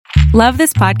Love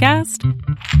this podcast?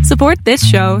 Support this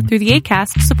show through the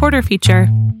Acast supporter feature.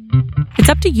 It's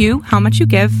up to you how much you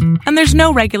give, and there's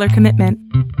no regular commitment.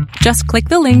 Just click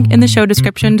the link in the show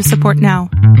description to support now.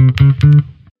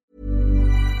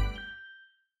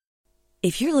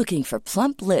 If you're looking for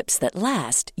plump lips that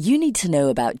last, you need to know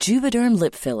about Juvederm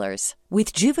lip fillers.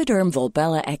 With Juvederm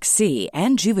Volbella XC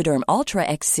and Juvederm Ultra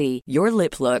XC, your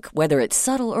lip look, whether it's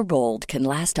subtle or bold, can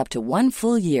last up to 1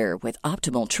 full year with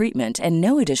optimal treatment and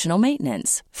no additional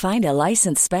maintenance. Find a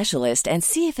licensed specialist and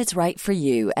see if it's right for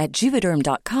you at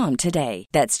Juvederm.com today.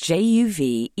 That's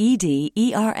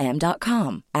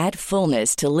JUVEDERM.com. Add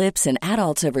fullness to lips in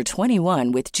adults over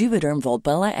 21 with Juvederm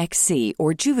Volbella XC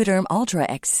or Juvederm Ultra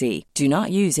XC. Do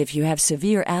not use if you have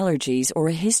severe allergies or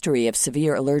a history of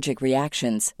severe allergic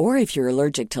reactions, or if you're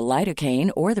allergic to lidocaine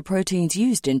or the proteins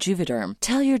used in Juvederm.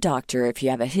 Tell your doctor if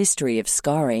you have a history of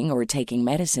scarring or taking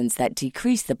medicines that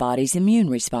decrease the body's immune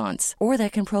response or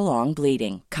that can prolong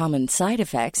bleeding. Common side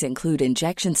effects include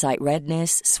injection site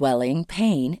redness, swelling,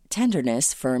 pain,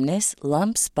 tenderness, firmness,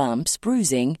 lumps, bumps,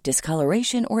 bruising,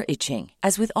 discoloration, or itching.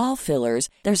 As with all fillers,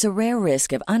 there's a rare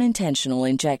risk of unintentional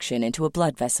injection into a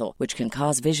blood vessel, which can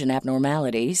cause vision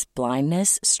abnormalities,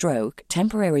 blindness, stroke,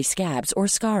 temporary scabs, or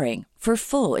scarring. For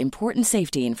full, important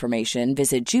safety information,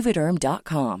 visit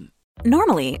Juvederm.com.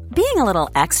 Normally, being a little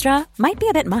extra might be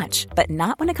a bit much, but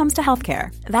not when it comes to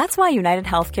healthcare. That's why United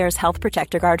Healthcare's Health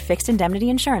Protector Guard fixed indemnity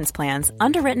insurance plans,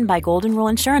 underwritten by Golden Rule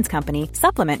Insurance Company,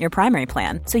 supplement your primary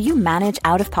plan so you manage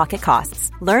out-of-pocket costs.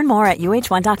 Learn more at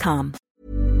UH1.com.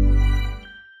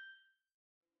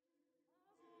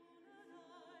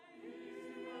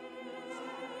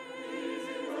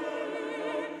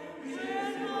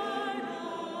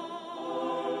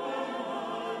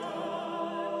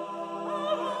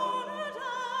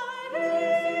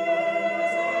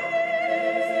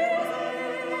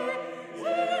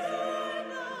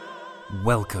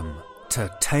 Welcome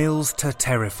to Tales to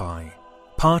Terrify,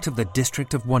 part of the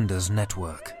District of Wonders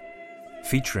network.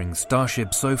 Featuring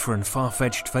Starship Sofa and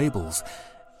far-fetched fables,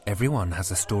 everyone has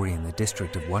a story in the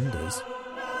District of Wonders.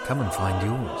 Come and find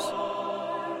yours.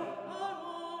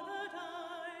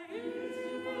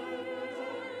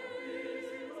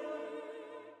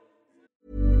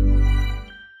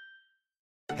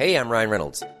 Hey, I'm Ryan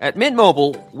Reynolds. At Mint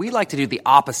Mobile, we like to do the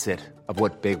opposite of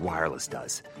what Big Wireless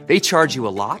does. They charge you a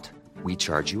lot. We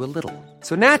charge you a little.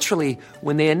 So naturally,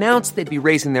 when they announced they'd be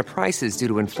raising their prices due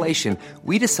to inflation,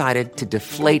 we decided to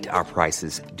deflate our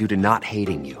prices due to not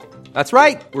hating you. That's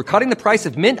right. We're cutting the price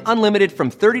of Mint Unlimited from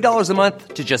 $30 a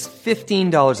month to just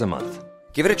 $15 a month.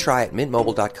 Give it a try at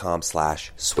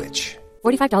mintmobile.com/switch.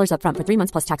 $45 up front for 3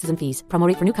 months plus taxes and fees. Promo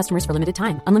rate for new customers for limited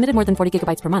time. Unlimited more than 40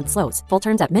 gigabytes per month slows. Full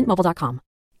terms at mintmobile.com.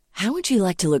 How would you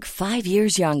like to look 5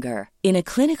 years younger? In a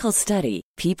clinical study,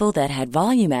 people that had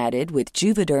volume added with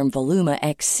Juvederm Voluma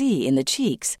XC in the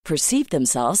cheeks perceived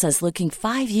themselves as looking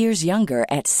 5 years younger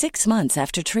at 6 months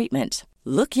after treatment.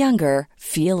 Look younger,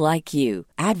 feel like you.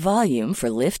 Add volume for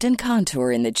lift and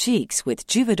contour in the cheeks with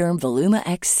Juvederm Voluma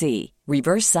XC.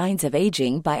 Reverse signs of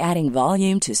aging by adding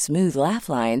volume to smooth laugh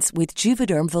lines with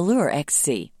Juvederm Volure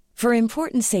XC. For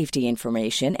important safety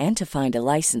information and to find a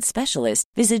licensed specialist,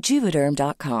 visit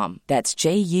Juvederm.com. That's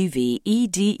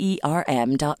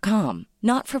JUVEDERM.com.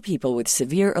 Not for people with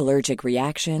severe allergic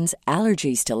reactions,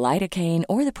 allergies to lidocaine,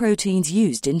 or the proteins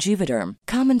used in Juvederm.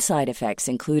 Common side effects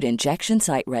include injection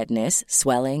site redness,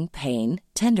 swelling, pain,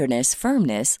 tenderness,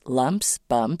 firmness, lumps,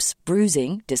 bumps,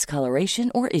 bruising, discoloration,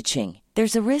 or itching.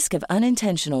 There's a risk of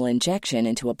unintentional injection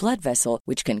into a blood vessel,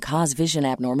 which can cause vision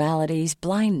abnormalities,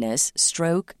 blindness,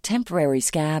 stroke, temporary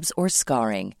scabs, or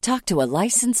scarring. Talk to a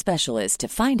licensed specialist to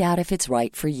find out if it's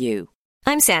right for you.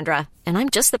 I'm Sandra, and I'm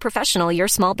just the professional your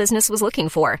small business was looking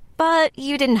for. But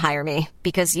you didn't hire me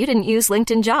because you didn't use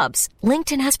LinkedIn Jobs.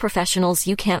 LinkedIn has professionals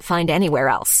you can't find anywhere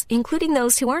else, including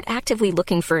those who aren't actively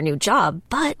looking for a new job,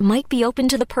 but might be open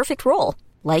to the perfect role,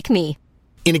 like me.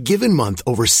 In a given month,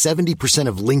 over 70%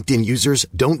 of LinkedIn users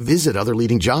don't visit other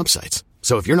leading job sites.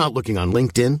 So if you're not looking on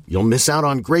LinkedIn, you'll miss out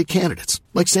on great candidates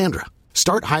like Sandra.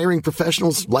 Start hiring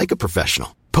professionals like a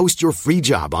professional. Post your free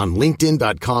job on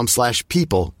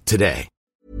linkedin.com/people today.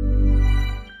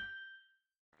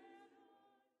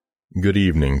 Good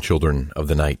evening, children of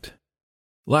the night.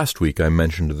 Last week I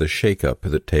mentioned the shakeup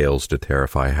that Tales to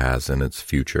Terrify has in its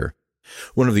future.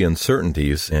 One of the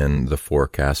uncertainties in the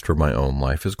forecast for my own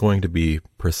life is going to be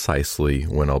precisely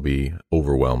when I'll be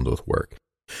overwhelmed with work,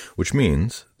 which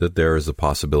means that there is a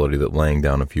possibility that laying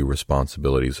down a few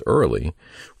responsibilities early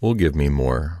will give me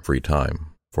more free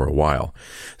time for a while.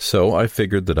 So I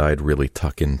figured that I'd really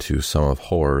tuck into some of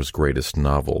horror's greatest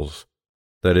novels.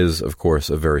 That is, of course,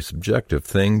 a very subjective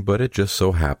thing, but it just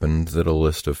so happened that a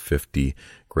list of 50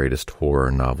 greatest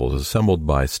horror novels assembled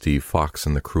by Steve Fox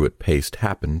and the crew at Paste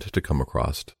happened to come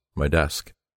across my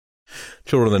desk.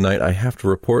 Children of the Night, I have to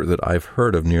report that I've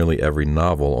heard of nearly every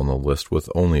novel on the list with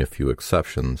only a few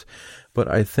exceptions, but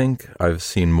I think I've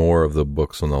seen more of the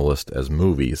books on the list as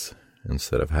movies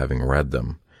instead of having read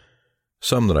them.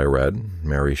 Some that I read,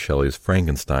 Mary Shelley's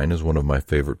Frankenstein is one of my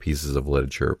favorite pieces of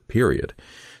literature, period,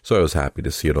 so I was happy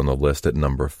to see it on the list at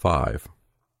number 5.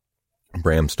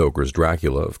 Bram Stoker's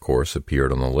Dracula, of course,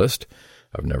 appeared on the list.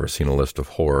 I've never seen a list of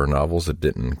horror novels that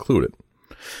didn't include it.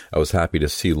 I was happy to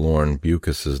see Lauren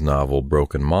Bukas's novel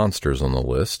Broken Monsters on the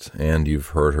list, and you've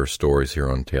heard her stories here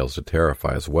on Tales to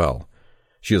Terrify as well.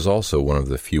 She is also one of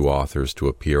the few authors to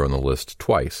appear on the list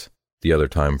twice, the other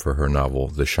time for her novel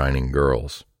The Shining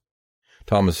Girls.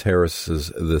 Thomas Harris's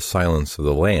The Silence of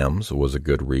the Lambs was a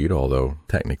good read, although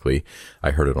technically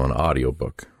I heard it on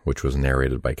audiobook, which was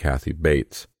narrated by Kathy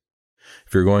Bates.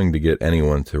 If you're going to get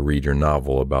anyone to read your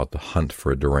novel about the hunt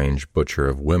for a deranged butcher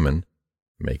of women,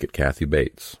 make it Kathy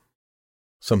Bates.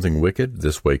 Something Wicked,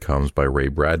 This Way Comes by Ray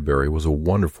Bradbury was a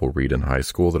wonderful read in high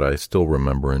school that I still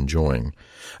remember enjoying.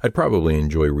 I'd probably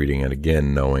enjoy reading it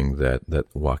again knowing that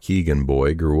Waukegan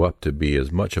boy grew up to be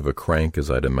as much of a crank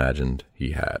as I'd imagined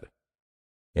he had.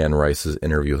 Anne Rice's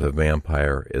Interview with a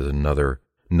Vampire is another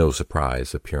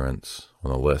no-surprise appearance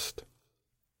on the list.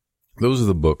 Those are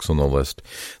the books on the list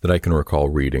that I can recall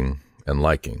reading and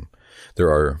liking. There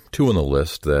are 2 on the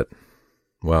list that,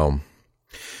 well,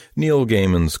 Neil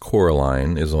Gaiman's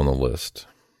Coraline is on the list.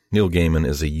 Neil Gaiman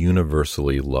is a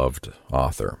universally loved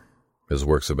author. His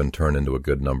works have been turned into a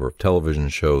good number of television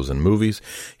shows and movies.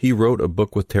 He wrote a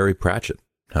book with Terry Pratchett.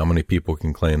 How many people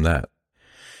can claim that?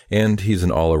 And he's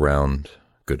an all-around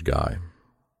good guy.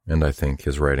 And I think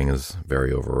his writing is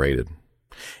very overrated.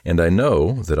 And I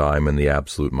know that I'm in the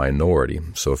absolute minority,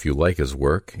 so if you like his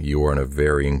work, you are in a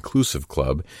very inclusive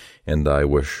club, and I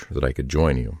wish that I could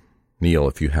join you. Neil,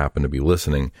 if you happen to be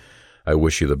listening, I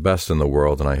wish you the best in the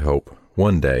world, and I hope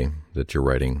one day that your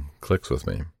writing clicks with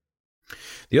me.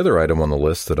 The other item on the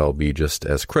list that I'll be just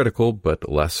as critical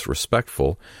but less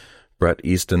respectful, Bret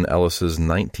Easton Ellis's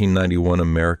 1991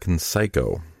 American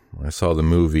Psycho. I saw the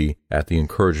movie at the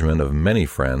encouragement of many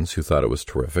friends who thought it was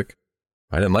terrific.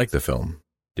 I didn't like the film.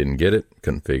 Didn't get it,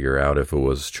 couldn't figure out if it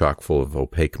was chock full of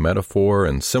opaque metaphor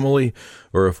and simile,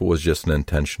 or if it was just an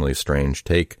intentionally strange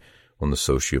take on the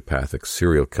sociopathic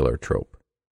serial killer trope.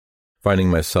 Finding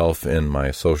myself in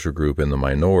my social group in the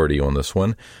minority on this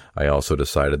one, I also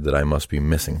decided that I must be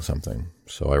missing something.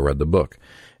 So I read the book,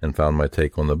 and found my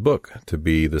take on the book to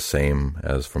be the same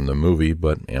as from the movie,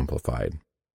 but amplified.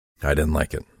 I didn't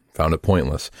like it, found it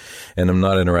pointless, and am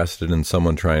not interested in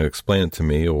someone trying to explain it to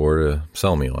me or to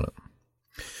sell me on it.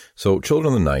 So,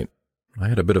 Children of the Night, I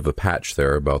had a bit of a patch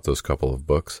there about those couple of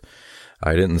books.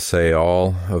 I didn't say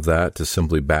all of that to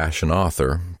simply bash an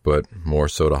author, but more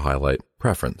so to highlight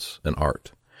preference and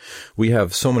art. We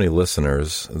have so many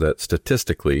listeners that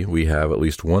statistically we have at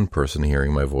least one person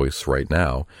hearing my voice right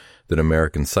now that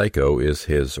American Psycho is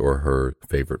his or her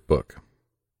favorite book.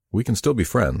 We can still be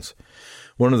friends.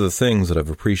 One of the things that I've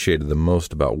appreciated the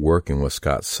most about working with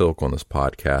Scott Silk on this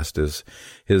podcast is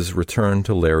his return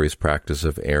to Larry's practice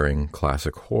of airing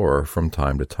classic horror from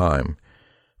time to time.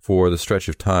 For the stretch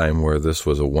of time where this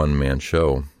was a one-man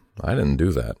show, I didn't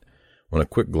do that. On a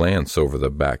quick glance over the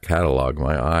back catalog,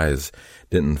 my eyes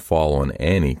didn't fall on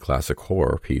any classic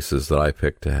horror pieces that I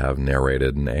picked to have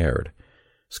narrated and aired.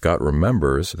 Scott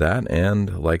remembers that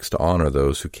and likes to honor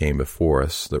those who came before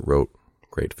us that wrote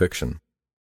great fiction.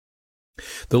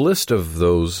 The list of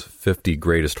those 50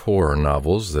 greatest horror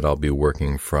novels that I'll be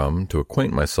working from to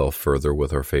acquaint myself further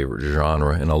with our favorite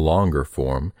genre in a longer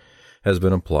form has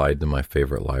been applied to my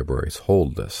favorite library's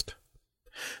hold list.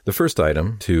 The first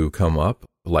item to come up,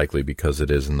 likely because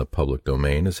it is in the public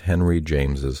domain, is Henry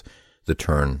James's The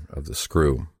Turn of the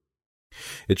Screw.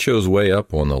 It shows way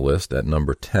up on the list at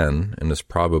number 10 and is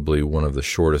probably one of the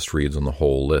shortest reads on the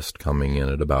whole list, coming in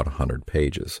at about 100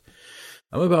 pages.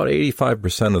 I'm about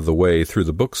 85% of the way through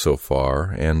the book so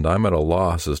far, and I'm at a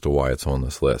loss as to why it's on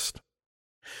this list.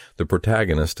 The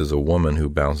protagonist is a woman who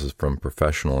bounces from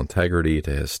professional integrity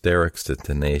to hysterics to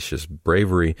tenacious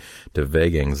bravery to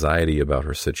vague anxiety about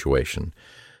her situation.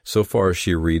 So far,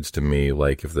 she reads to me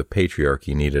like if the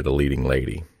patriarchy needed a leading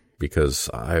lady, because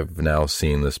I've now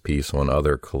seen this piece on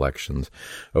other collections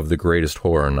of the greatest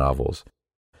horror novels.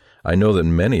 I know that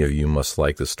many of you must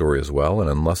like the story as well, and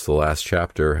unless the last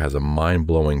chapter has a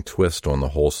mind-blowing twist on the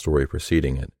whole story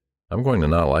preceding it, I'm going to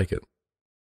not like it.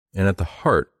 And at the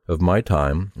heart of my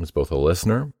time as both a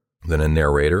listener then a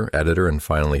narrator, editor, and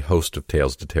finally host of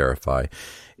Tales to Terrify,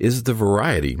 is the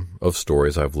variety of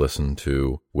stories I've listened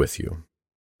to with you.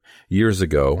 Years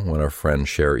ago, when our friend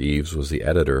Cher Eves was the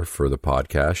editor for the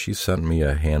podcast, she sent me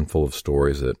a handful of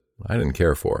stories that I didn't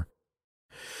care for.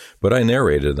 But I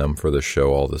narrated them for the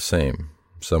show all the same.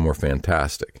 Some were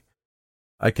fantastic.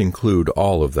 I conclude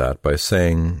all of that by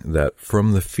saying that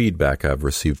from the feedback I've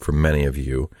received from many of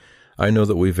you, I know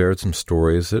that we've aired some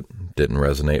stories that didn't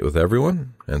resonate with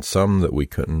everyone, and some that we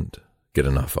couldn't get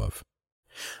enough of.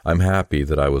 I'm happy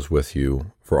that I was with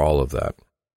you for all of that.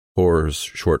 Horror's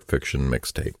short fiction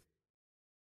mixtape.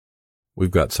 We've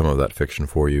got some of that fiction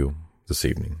for you this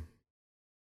evening.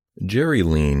 Gerri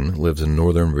Leen lives in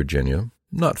Northern Virginia,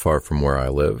 not far from where I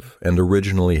live, and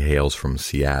originally hails from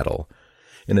Seattle.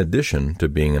 In addition to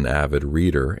being an avid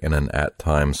reader and an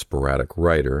at-times sporadic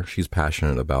writer, she's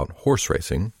passionate about horse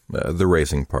racing, the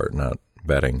racing part, not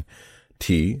betting,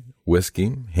 tea,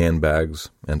 whiskey, handbags,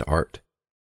 and art.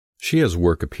 She has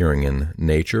work appearing in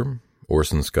Nature,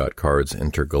 Orson Scott Card's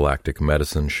Intergalactic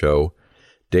Medicine Show,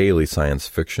 Daily Science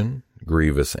Fiction,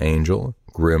 Grievous Angel,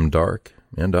 Grim Dark,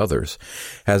 and others,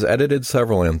 has edited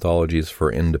several anthologies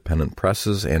for independent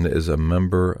presses, and is a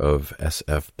member of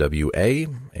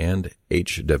SFWA and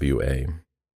HWA.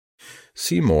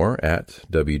 See more at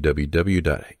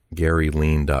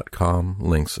www.gerrileen.com.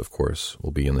 Links, of course,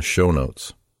 will be in the show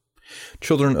notes.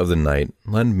 Children of the night,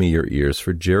 lend me your ears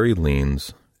for Gerri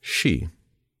Leen's She,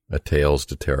 a Tales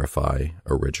to Terrify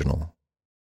original.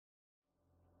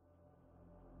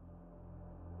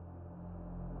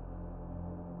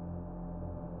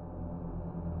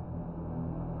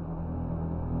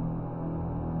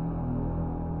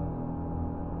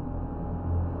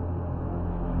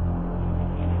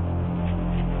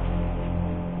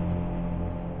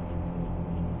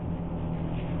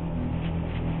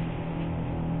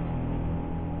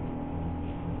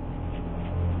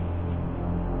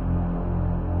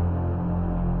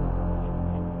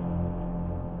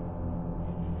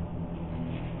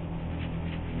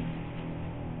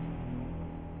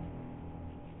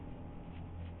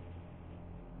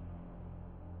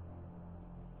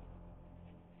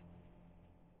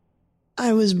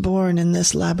 I was born in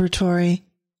this laboratory.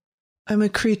 I'm a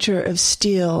creature of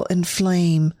steel and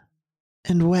flame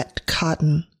and wet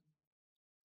cotton.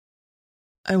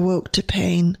 I woke to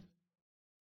pain,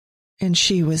 and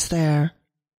she was there.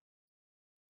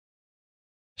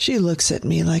 She looks at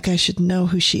me like I should know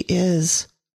who she is.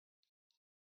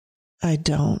 I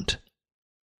don't.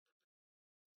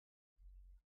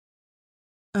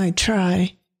 I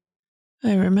try.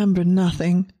 I remember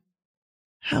nothing.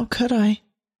 How could I?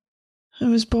 I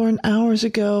was born hours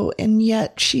ago, and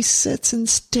yet she sits and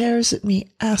stares at me,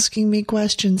 asking me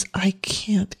questions I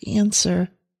can't answer.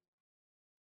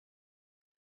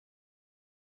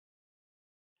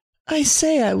 I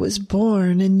say I was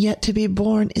born, and yet to be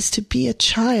born is to be a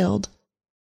child.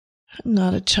 I'm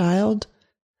not a child.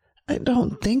 I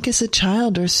don't think as a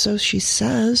child, or so she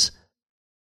says.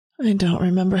 I don't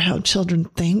remember how children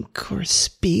think, or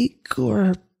speak,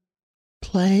 or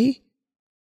play.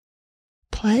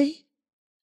 Play?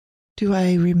 Do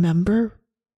I remember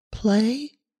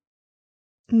play?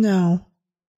 No.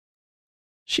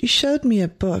 She showed me a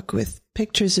book with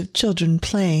pictures of children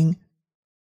playing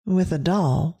with a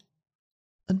doll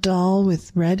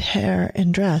with red hair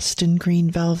and dressed in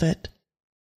green velvet.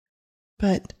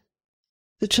 But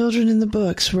the children in the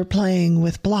books were playing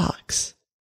with blocks.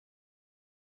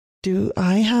 Do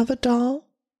I have a doll?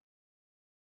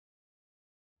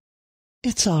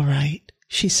 It's all right,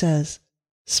 she says,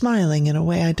 smiling in a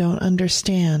way I don't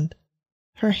understand,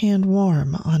 her hand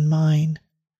warm on mine.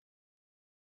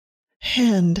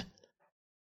 Hand.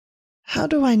 How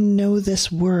do I know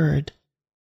this word?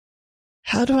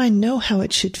 How do I know how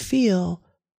it should feel?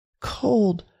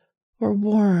 Cold or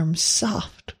warm,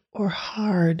 soft or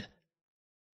hard?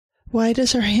 Why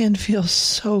does her hand feel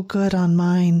so good on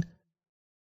mine?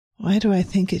 Why do I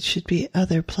think it should be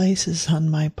other places on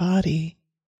my body?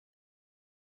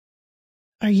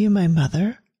 Are you my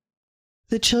mother?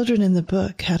 The children in the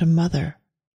book had a mother.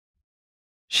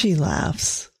 She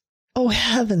laughs. Oh,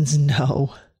 heavens,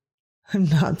 no. I'm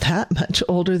not that much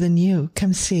older than you.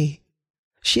 Come see.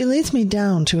 She leads me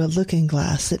down to a looking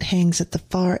glass that hangs at the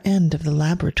far end of the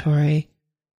laboratory.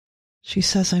 She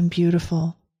says I'm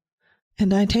beautiful,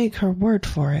 and I take her word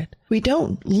for it. We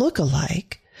don't look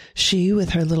alike, she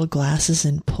with her little glasses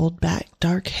and pulled back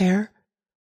dark hair.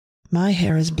 My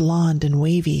hair is blonde and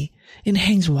wavy and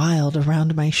hangs wild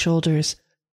around my shoulders.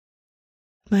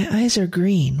 My eyes are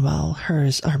green while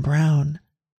hers are brown.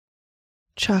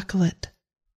 Chocolate.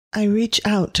 I reach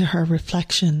out to her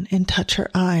reflection and touch her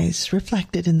eyes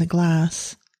reflected in the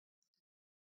glass.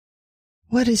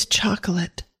 What is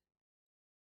chocolate?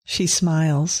 She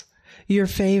smiles. Your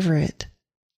favorite.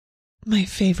 My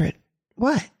favorite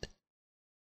what?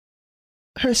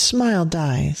 Her smile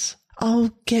dies.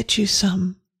 I'll get you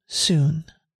some soon.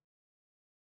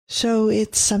 So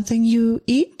it's something you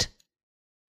eat?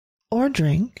 Or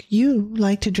drink. You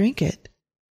like to drink it.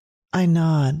 I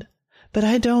nod, but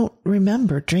I don't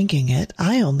remember drinking it.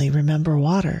 I only remember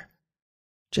water.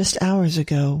 Just hours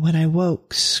ago when I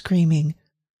woke screaming,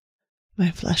 my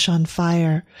flesh on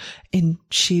fire, and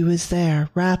she was there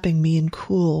wrapping me in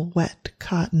cool, wet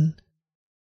cotton,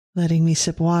 letting me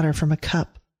sip water from a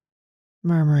cup,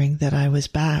 murmuring that I was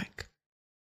back.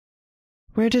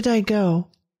 Where did I go?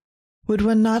 Would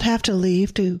one not have to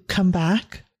leave to come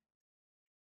back?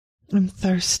 I'm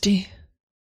thirsty,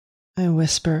 I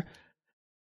whisper,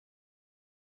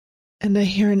 and I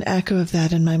hear an echo of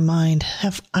that in my mind.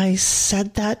 Have I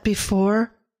said that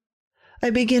before? I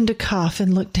begin to cough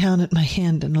and look down at my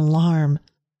hand in alarm.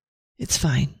 It's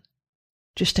fine.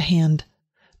 Just a hand,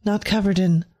 not covered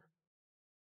in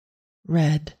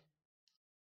red.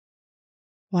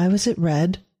 Why was it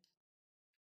red?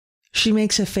 She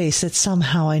makes a face that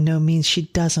somehow I know means she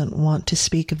doesn't want to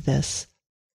speak of this.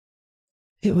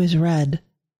 It was red.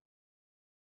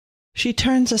 She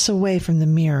turns us away from the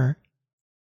mirror.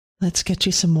 Let's get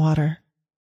you some water.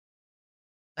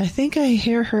 I think I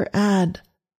hear her add,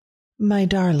 my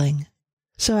darling.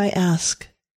 So I ask,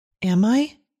 am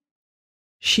I?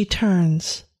 She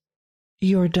turns.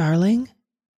 Your darling?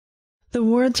 The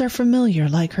words are familiar,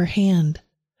 like her hand,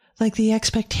 like the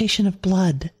expectation of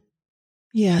blood.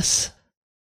 Yes,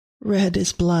 red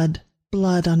is blood,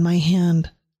 blood on my hand,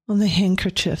 on the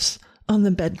handkerchiefs, on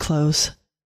the bedclothes.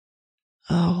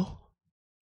 Oh.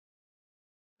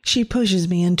 She pushes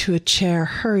me into a chair,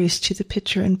 hurries to the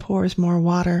pitcher and pours more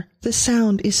water. The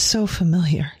sound is so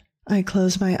familiar. I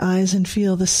close my eyes and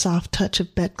feel the soft touch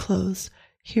of bedclothes,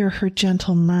 hear her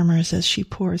gentle murmurs as she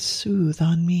pours soothe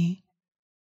on me.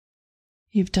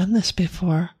 You've done this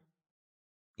before.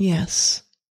 Yes.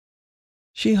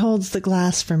 She holds the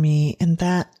glass for me, and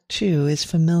that, too, is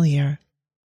familiar.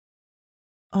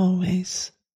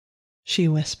 Always, she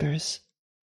whispers.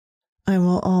 I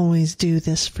will always do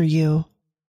this for you.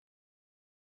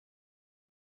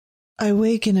 I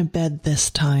wake in a bed this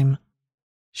time.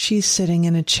 She's sitting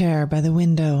in a chair by the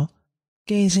window,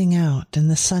 gazing out, and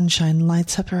the sunshine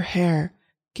lights up her hair,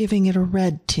 giving it a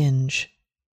red tinge.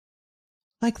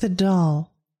 Like the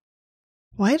doll.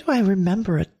 Why do I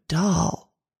remember a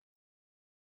doll?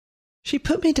 She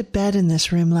put me to bed in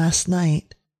this room last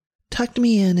night, tucked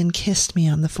me in and kissed me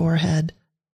on the forehead.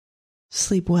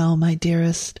 Sleep well, my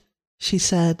dearest, she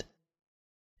said,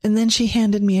 and then she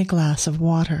handed me a glass of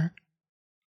water.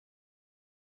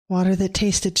 Water that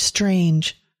tasted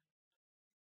strange,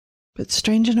 but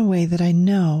strange in a way that I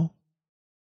know.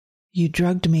 You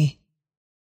drugged me.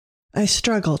 I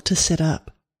struggled to sit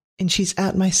up, and she's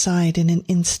at my side in an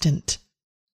instant.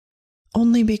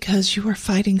 Only because you were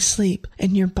fighting sleep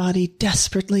and your body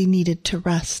desperately needed to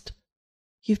rest.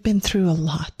 You've been through a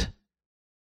lot.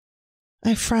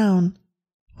 I frown.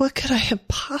 What could I have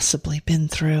possibly been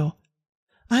through?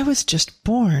 I was just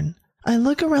born. I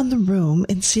look around the room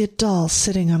and see a doll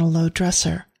sitting on a low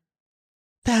dresser.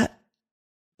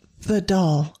 The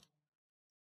doll.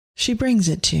 She brings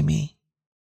it to me.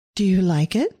 Do you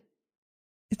like it?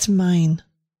 It's mine.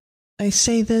 I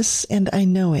say this and I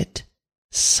know it.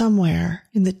 Somewhere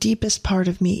in the deepest part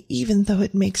of me, even though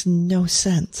it makes no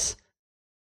sense.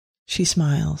 She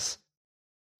smiles.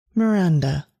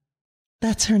 Miranda.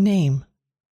 That's her name.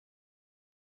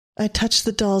 I touch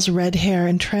the doll's red hair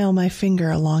and trail my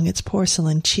finger along its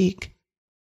porcelain cheek.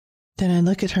 Then I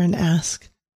look at her and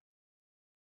ask,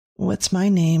 What's my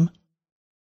name?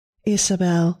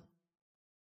 Isabel.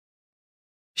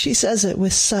 She says it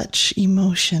with such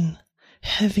emotion,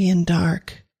 heavy and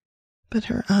dark, but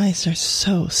her eyes are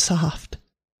so soft.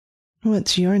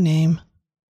 What's your name?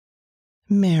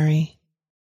 Mary.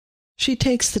 She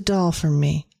takes the doll from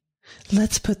me.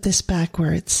 Let's put this back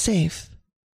where it's safe.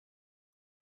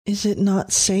 Is it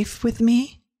not safe with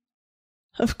me?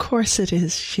 Of course it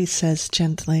is, she says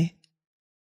gently.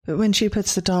 But when she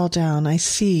puts the doll down, I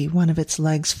see one of its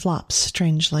legs flop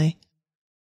strangely.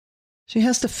 She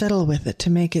has to fiddle with it to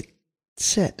make it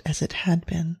sit as it had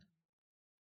been.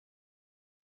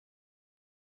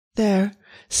 There,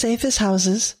 safe as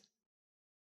houses.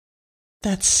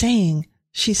 That saying,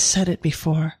 she's said it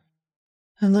before.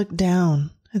 I look down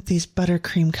at these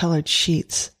buttercream-colored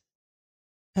sheets,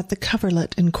 at the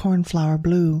coverlet in cornflower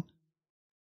blue.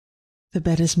 The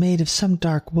bed is made of some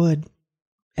dark wood,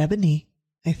 ebony,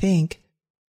 I think,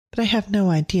 but I have no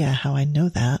idea how I know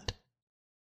that.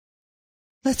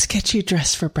 Let's get you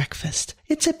dressed for breakfast.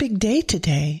 It's a big day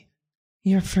today.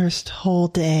 Your first whole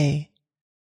day.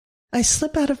 I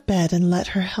slip out of bed and let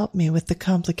her help me with the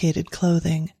complicated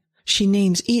clothing. She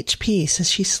names each piece as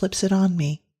she slips it on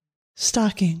me.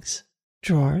 Stockings,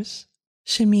 drawers,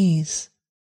 chemise,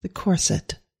 the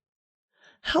corset.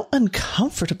 How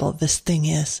uncomfortable this thing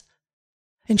is.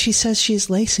 And she says she is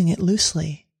lacing it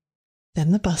loosely.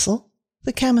 Then the bustle,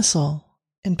 the camisole,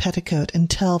 and petticoat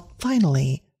until,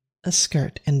 finally, a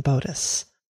skirt and bodice.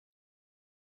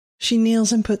 She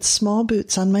kneels and puts small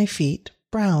boots on my feet,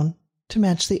 brown, to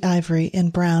match the ivory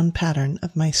and brown pattern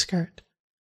of my skirt.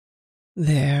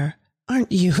 There,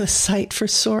 aren't you a sight for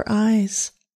sore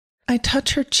eyes? I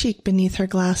touch her cheek beneath her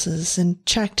glasses and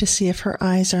check to see if her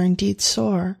eyes are indeed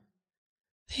sore.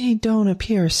 They don't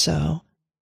appear so.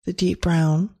 The deep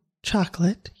brown,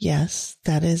 chocolate, yes,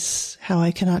 that is how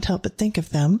I cannot help but think of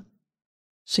them,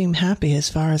 seem happy as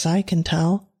far as I can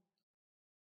tell.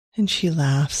 And she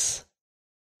laughs.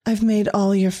 I've made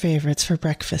all your favorites for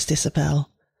breakfast, Isabel.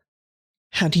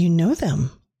 How do you know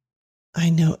them? I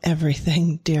know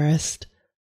everything, dearest.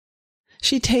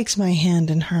 She takes my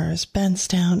hand in hers, bends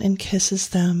down and kisses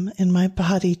them, and my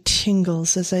body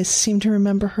tingles as I seem to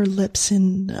remember her lips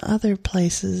in other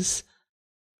places.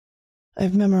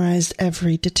 I've memorized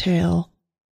every detail.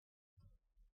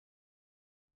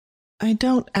 I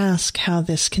don't ask how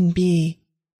this can be,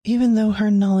 even though her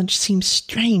knowledge seems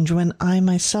strange when I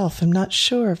myself am not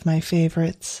sure of my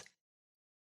favorites.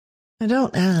 I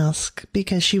don't ask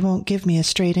because she won't give me a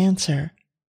straight answer.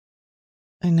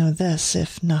 I know this,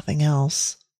 if nothing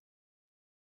else.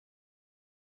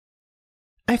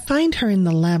 I find her in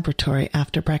the laboratory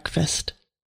after breakfast.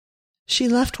 She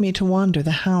left me to wander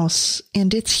the house,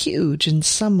 and it's huge and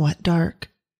somewhat dark.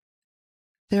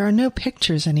 There are no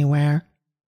pictures anywhere.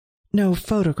 No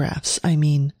photographs, I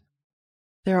mean.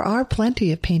 There are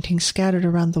plenty of paintings scattered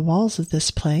around the walls of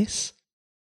this place.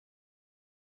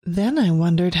 Then I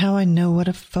wondered how I know what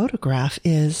a photograph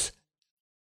is.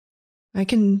 I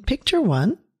can picture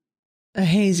one, a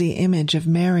hazy image of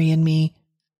Mary and me,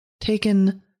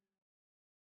 taken...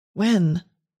 When?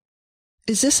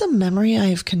 Is this a memory I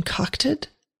have concocted?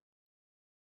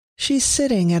 She's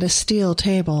sitting at a steel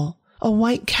table, a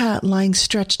white cat lying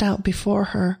stretched out before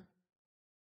her.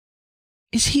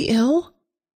 Is he ill?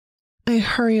 I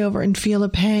hurry over and feel a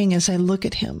pang as I look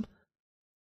at him.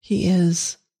 He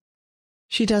is.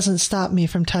 She doesn't stop me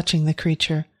from touching the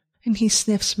creature, and he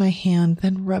sniffs my hand,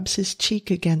 then rubs his cheek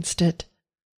against it.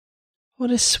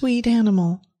 What a sweet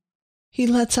animal. He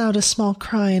lets out a small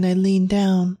cry, and I lean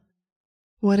down.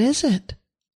 What is it?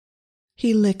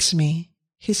 He licks me,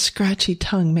 his scratchy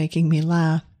tongue making me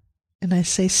laugh, and I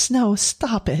say, Snow,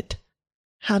 stop it.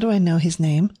 How do I know his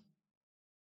name?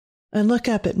 I look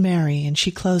up at Mary, and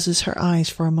she closes her eyes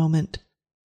for a moment.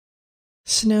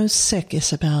 Snow's sick,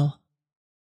 Isabel.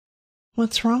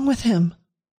 What's wrong with him?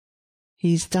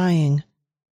 He's dying.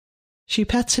 She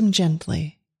pets him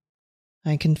gently.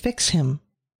 I can fix him.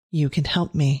 You can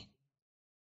help me.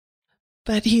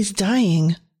 But he's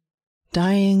dying.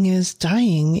 Dying is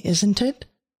dying, isn't it?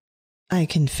 I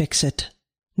can fix it.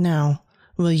 Now,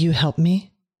 will you help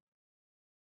me?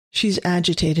 She's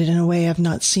agitated in a way I've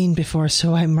not seen before,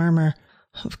 so I murmur,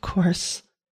 Of course.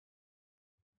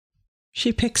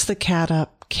 She picks the cat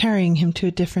up, carrying him to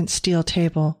a different steel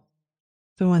table,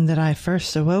 the one that I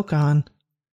first awoke on.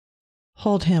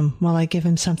 Hold him while I give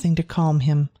him something to calm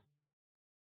him.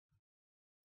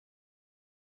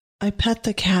 I pet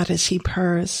the cat as he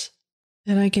purrs,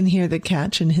 and I can hear the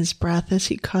catch in his breath as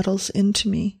he cuddles into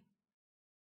me.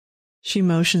 She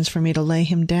motions for me to lay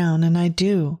him down, and I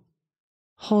do,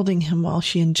 holding him while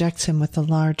she injects him with a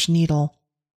large needle.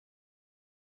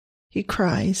 He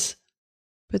cries,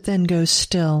 but then goes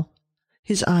still,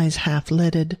 his eyes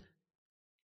half-lidded.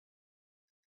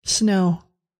 Snow,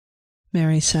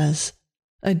 Mary says,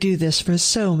 I do this for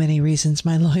so many reasons,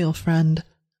 my loyal friend.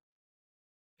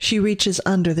 She reaches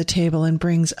under the table and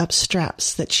brings up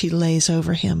straps that she lays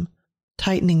over him,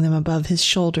 tightening them above his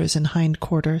shoulders and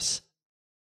hindquarters.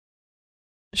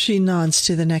 She nods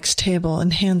to the next table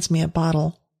and hands me a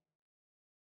bottle.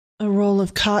 A roll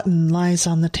of cotton lies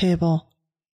on the table.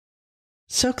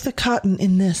 Soak the cotton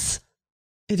in this.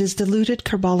 It is diluted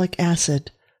carbolic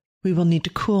acid. We will need to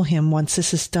cool him once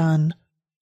this is done,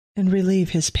 and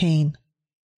relieve his pain.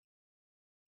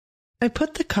 I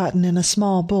put the cotton in a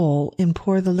small bowl and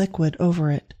pour the liquid over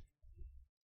it.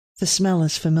 The smell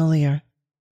is familiar.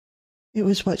 It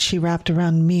was what she wrapped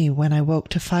around me when I woke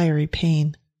to fiery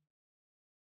pain.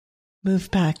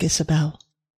 Move back, Isabel.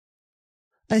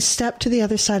 I step to the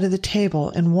other side of the table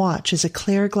and watch as a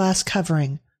clear glass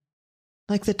covering,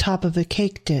 like the top of a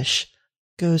cake dish,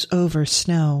 goes over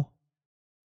Snow.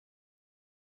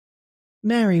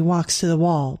 Mary walks to the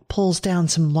wall, pulls down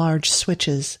some large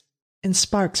switches, and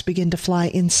sparks begin to fly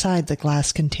inside the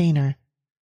glass container.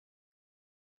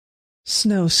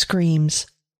 Snow screams.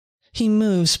 He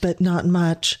moves, but not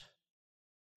much.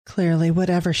 Clearly,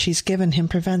 whatever she's given him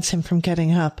prevents him from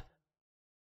getting up,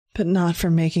 but not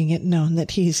from making it known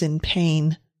that he's in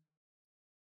pain.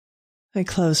 I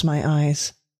close my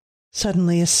eyes,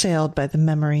 suddenly assailed by the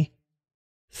memory.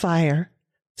 Fire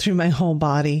through my whole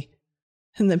body,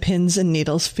 and the pins and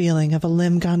needles feeling of a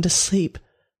limb gone to sleep,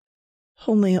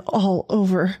 only all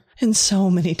over and so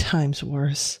many times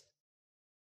worse.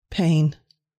 Pain,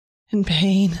 and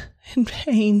pain, and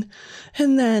pain,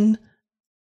 and then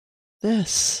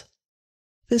this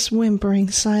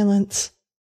whimpering silence.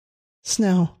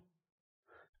 Snow,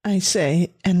 I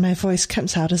say, and my voice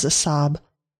comes out as a sob.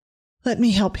 Let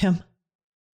me help him.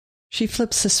 She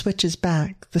flips the switches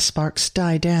back, the sparks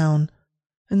die down,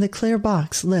 and the clear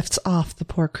box lifts off the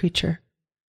poor creature.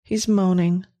 He's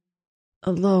moaning,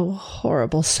 a low,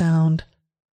 horrible sound.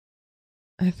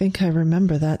 I think I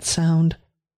remember that sound.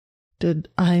 Did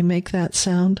I make that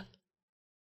sound?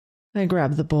 I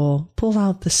grab the bowl, pull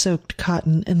out the soaked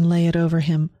cotton, and lay it over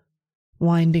him,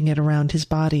 winding it around his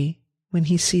body when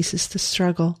he ceases to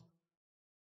struggle,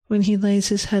 when he lays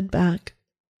his head back,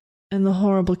 and the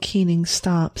horrible keening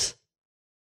stops.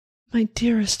 My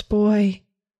dearest boy,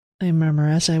 I murmur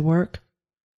as I work,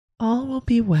 all will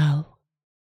be well.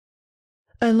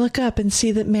 I look up and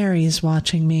see that Mary is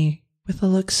watching me with a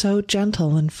look so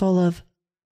gentle and full of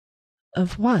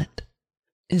what?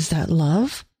 Is that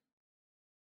love?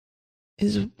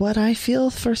 Is what I feel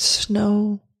for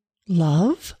Snow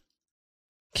love?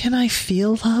 Can I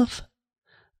feel love?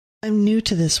 I'm new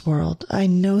to this world. I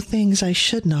know things I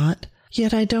should not,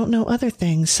 yet I don't know other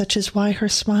things, such as why her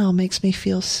smile makes me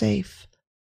feel safe,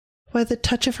 why the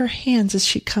touch of her hands as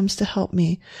she comes to help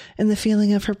me, and the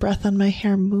feeling of her breath on my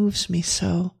hair moves me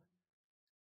so.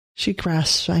 She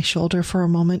grasps my shoulder for a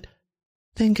moment,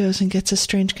 then goes and gets a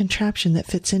strange contraption that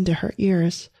fits into her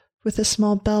ears, with a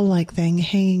small bell-like thing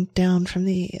hanging down from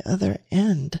the other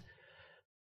end.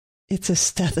 It's a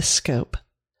stethoscope.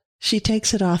 She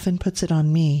takes it off and puts it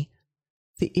on me,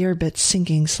 the ear bits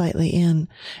sinking slightly in,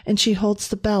 and she holds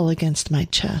the bell against my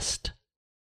chest.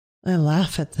 I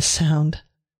laugh at the sound.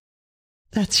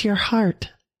 That's your heart.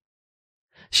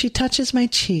 She touches my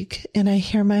cheek, and I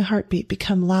hear my heartbeat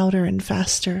become louder and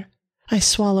faster. I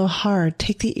swallow hard,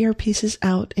 take the earpieces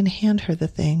out, and hand her the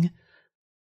thing.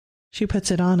 She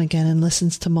puts it on again and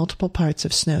listens to multiple parts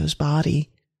of Snow's body,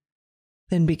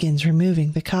 then begins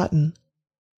removing the cotton.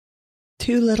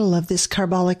 Too little of this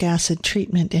carbolic acid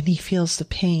treatment and he feels the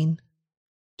pain.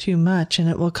 Too much and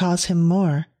it will cause him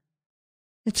more.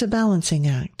 It's a balancing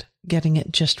act, getting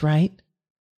it just right.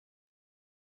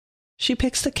 She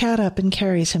picks the cat up and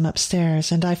carries him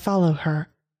upstairs, and I follow her.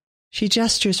 She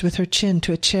gestures with her chin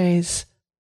to a chaise.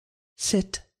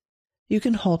 Sit. You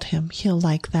can hold him. He'll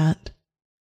like that.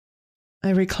 I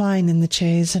recline in the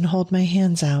chaise and hold my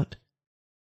hands out.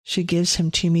 She gives him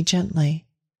to me gently.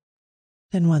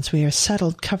 Then once we are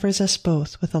settled, covers us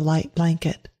both with a light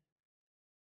blanket.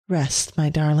 Rest, my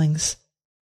darlings.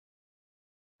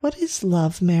 What is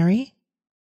love, Mary?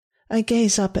 I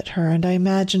gaze up at her, and I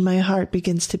imagine my heart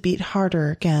begins to beat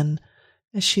harder again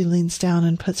as she leans down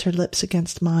and puts her lips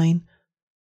against mine.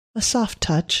 A soft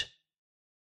touch.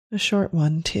 A short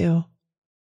one, too.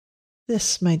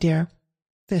 This, my dear,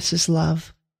 this is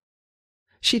love.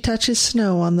 She touches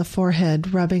Snow on the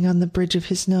forehead, rubbing on the bridge of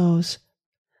his nose,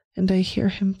 and I hear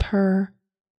him purr.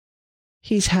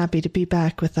 He's happy to be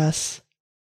back with us.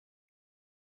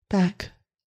 Back.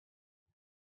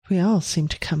 We all seem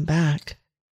to come back.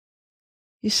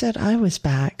 You said I was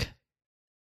back.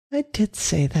 I did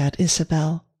say that,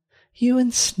 Isabel. You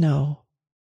and Snow.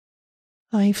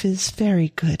 Life is very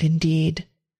good indeed.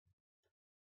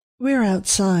 We're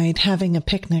outside having a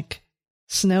picnic.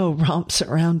 Snow romps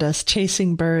around us,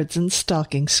 chasing birds and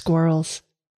stalking squirrels.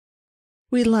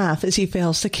 We laugh as he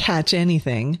fails to catch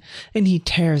anything, and he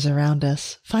tears around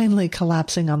us, finally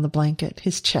collapsing on the blanket,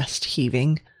 his chest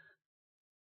heaving.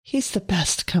 He's the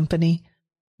best company,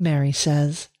 Mary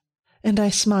says, and I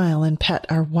smile and pet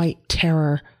our white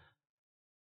terror.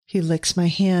 He licks my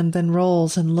hand, then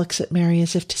rolls and looks at Mary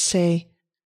as if to say,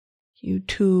 You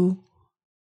too.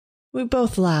 We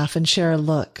both laugh and share a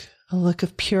look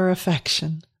of pure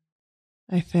affection,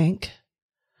 I think.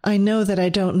 I know that I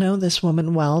don't know this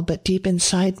woman well, but deep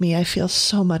inside me I feel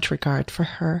so much regard for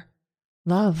her.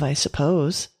 Love, I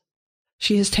suppose.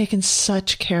 She has taken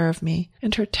such care of me,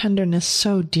 and her tenderness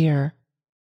so dear.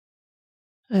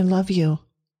 I love you,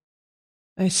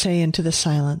 I say into the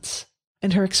silence,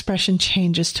 and her expression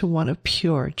changes to one of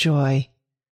pure joy.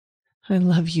 I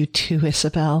love you too,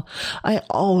 Isabel. I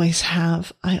always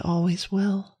have. I always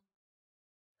will.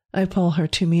 I pull her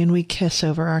to me and we kiss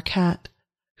over our cat,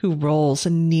 who rolls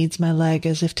and kneads my leg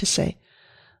as if to say,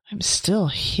 I'm still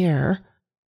here.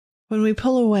 When we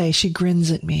pull away, she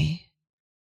grins at me.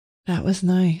 That was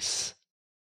nice.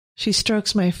 She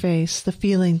strokes my face, the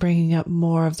feeling bringing up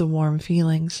more of the warm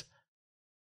feelings.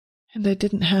 And I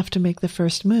didn't have to make the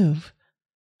first move.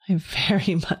 I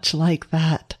very much like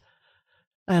that.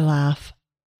 I laugh.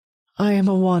 I am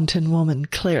a wanton woman,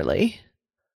 clearly.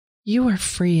 You are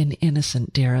free and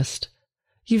innocent, dearest.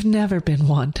 You've never been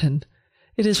wanton.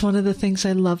 It is one of the things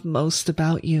I love most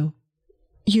about you.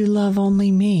 You love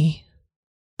only me.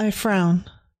 I frown.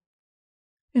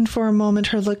 And for a moment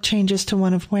her look changes to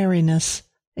one of wariness,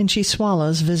 and she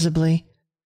swallows visibly.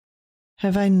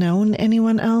 Have I known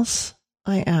anyone else?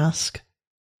 I ask.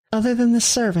 Other than the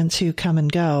servants who come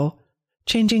and go,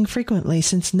 changing frequently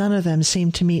since none of them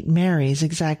seem to meet Mary's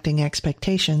exacting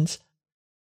expectations.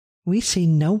 We see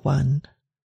no one.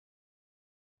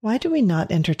 Why do we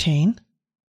not entertain?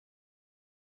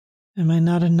 Am I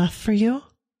not enough for you?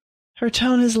 Her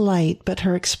tone is light, but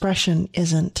her expression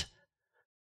isn't.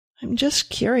 I'm just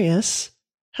curious.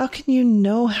 How can you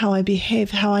know how I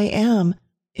behave, how I am,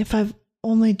 if I've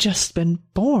only just been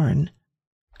born?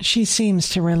 She seems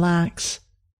to relax.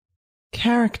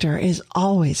 Character is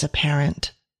always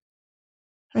apparent.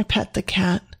 I pet the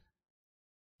cat.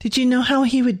 Did you know how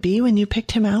he would be when you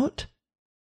picked him out?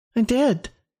 I did.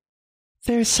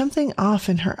 There is something off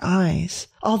in her eyes,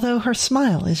 although her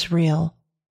smile is real.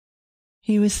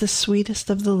 He was the sweetest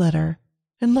of the litter,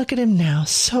 and look at him now,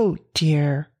 so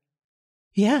dear.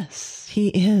 Yes, he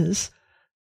is.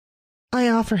 I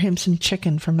offer him some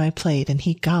chicken from my plate, and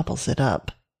he gobbles it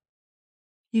up.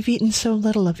 You've eaten so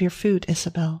little of your food,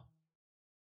 Isabel.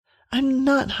 I'm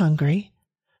not hungry.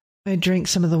 I drink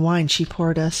some of the wine she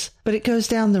poured us, but it goes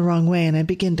down the wrong way and I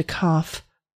begin to cough.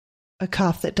 A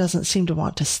cough that doesn't seem to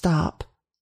want to stop.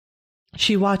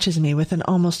 She watches me with an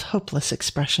almost hopeless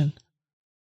expression.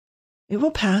 It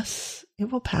will pass.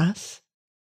 It will pass.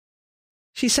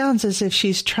 She sounds as if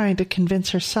she's trying to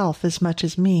convince herself as much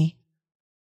as me.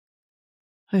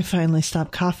 I finally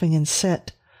stop coughing and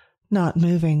sit, not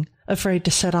moving, afraid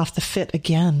to set off the fit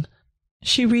again.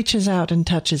 She reaches out and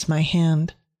touches my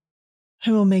hand.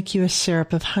 I will make you a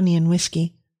syrup of honey and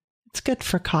whiskey. It's good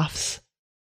for coughs.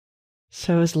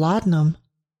 So is laudanum.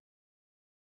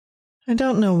 I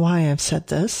don't know why I've said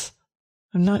this.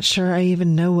 I'm not sure I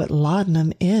even know what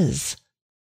laudanum is.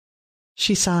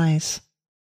 She sighs.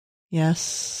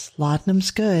 Yes,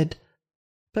 laudanum's good,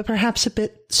 but perhaps a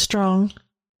bit strong.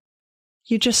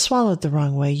 You just swallowed the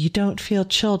wrong way. You don't feel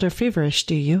chilled or feverish,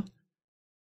 do you?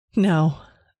 No.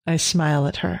 I smile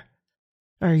at her.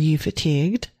 Are you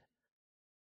fatigued?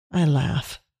 I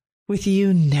laugh. With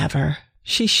you, never.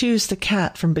 She shoos the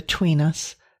cat from between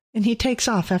us, and he takes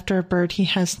off after a bird he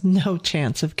has no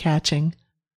chance of catching.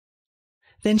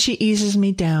 Then she eases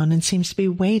me down and seems to be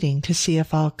waiting to see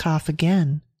if I'll cough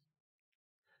again.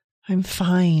 I'm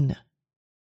fine.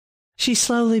 She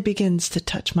slowly begins to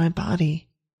touch my body.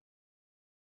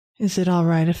 Is it all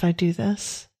right if I do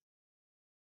this?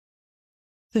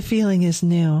 The feeling is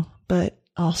new, but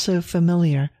also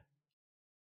familiar.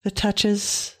 The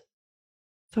touches,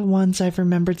 the ones I've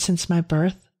remembered since my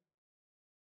birth.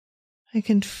 I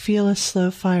can feel a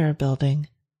slow fire building.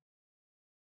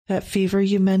 That fever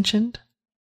you mentioned?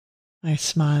 I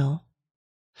smile.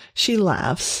 She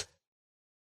laughs.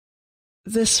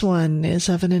 This one is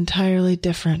of an entirely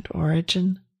different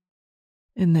origin.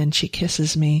 And then she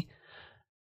kisses me,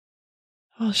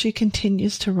 while she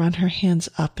continues to run her hands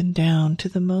up and down to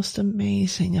the most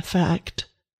amazing effect.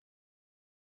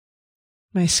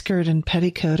 My skirt and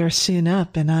petticoat are soon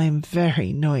up, and I am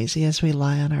very noisy as we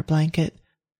lie on our blanket.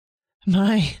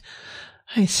 My,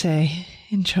 I say,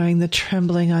 enjoying the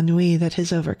trembling ennui that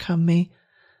has overcome me.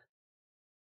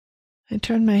 I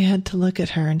turn my head to look at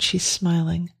her, and she's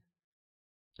smiling.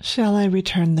 Shall I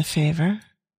return the favor?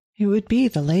 It would be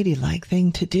the ladylike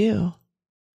thing to do.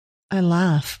 I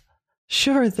laugh,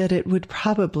 sure that it would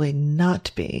probably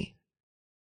not be.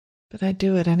 But I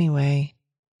do it anyway.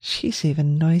 She's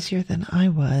even noisier than I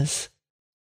was.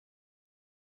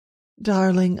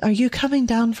 Darling, are you coming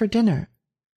down for dinner?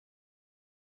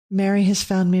 Mary has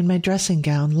found me in my dressing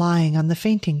gown, lying on the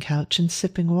fainting couch and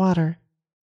sipping water.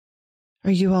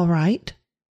 Are you all right?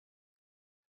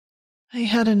 I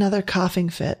had another coughing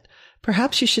fit.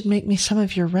 Perhaps you should make me some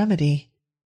of your remedy.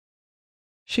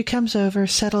 She comes over,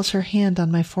 settles her hand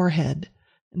on my forehead,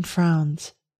 and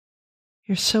frowns.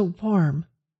 You're so warm.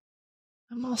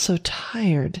 I'm also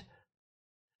tired.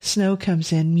 Snow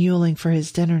comes in, mewling for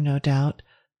his dinner, no doubt.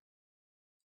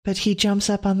 But he jumps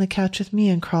up on the couch with me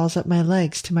and crawls up my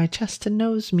legs to my chest and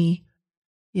knows me.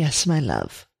 Yes, my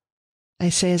love, I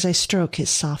say as I stroke his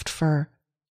soft fur.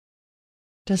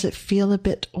 Does it feel a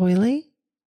bit oily?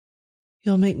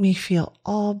 You'll make me feel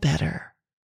all better.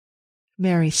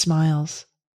 Mary smiles.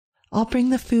 I'll bring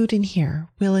the food in here.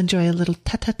 We'll enjoy a little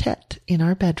tete-a-tete in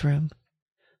our bedroom.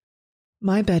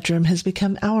 My bedroom has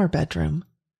become our bedroom,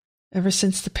 ever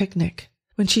since the picnic,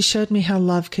 when she showed me how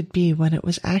love could be when it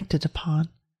was acted upon.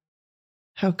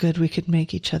 How good we could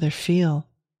make each other feel.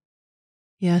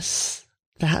 Yes,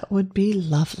 that would be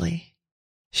lovely.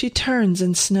 She turns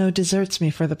and Snow deserts me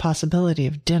for the possibility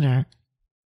of dinner.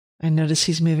 I notice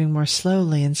he's moving more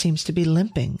slowly and seems to be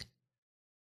limping.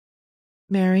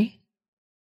 Mary?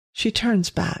 She turns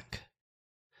back.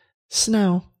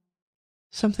 Snow,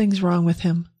 something's wrong with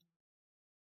him.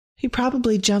 He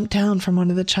probably jumped down from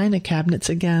one of the china cabinets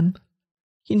again.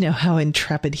 You know how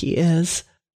intrepid he is.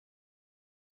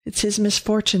 It's his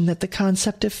misfortune that the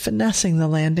concept of finessing the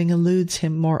landing eludes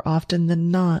him more often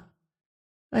than not.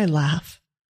 I laugh.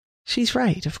 She's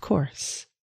right, of course.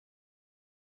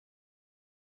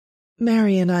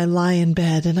 Mary and I lie in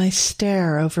bed, and I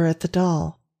stare over at the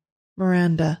doll,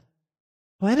 Miranda.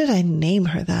 Why did I name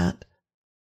her that?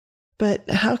 But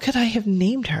how could I have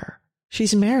named her?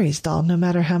 She's Mary's doll, no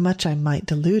matter how much I might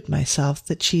delude myself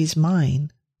that she's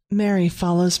mine. Mary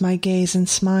follows my gaze and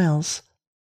smiles,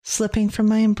 slipping from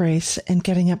my embrace and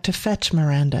getting up to fetch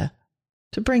Miranda,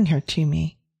 to bring her to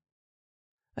me.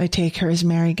 I take her as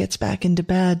Mary gets back into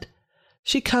bed.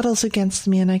 She cuddles against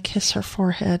me and I kiss her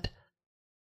forehead,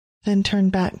 then turn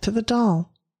back to the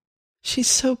doll. She's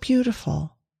so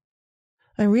beautiful.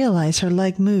 I realize her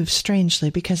leg moves strangely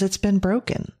because it's been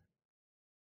broken.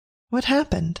 What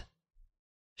happened?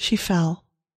 She fell.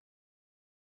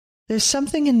 There's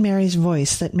something in Mary's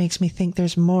voice that makes me think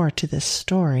there's more to this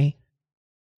story.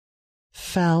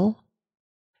 Fell?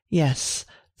 Yes,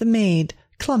 the maid,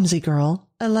 clumsy girl.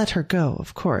 I let her go,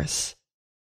 of course.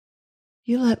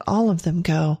 You let all of them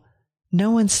go.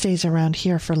 No one stays around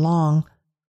here for long.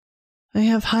 I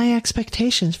have high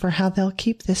expectations for how they'll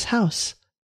keep this house.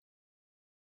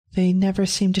 They never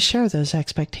seem to share those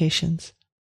expectations.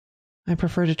 I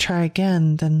prefer to try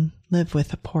again than live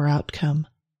with a poor outcome.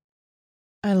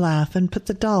 I laugh and put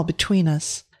the doll between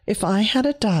us. If I had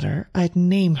a daughter, I'd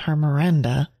name her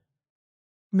Miranda.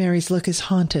 Mary's look is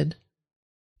haunted,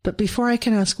 but before I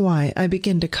can ask why, I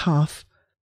begin to cough.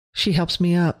 She helps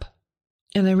me up,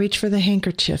 and I reach for the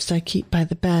handkerchiefs I keep by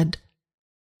the bed.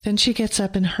 Then she gets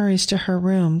up and hurries to her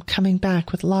room, coming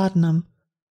back with laudanum.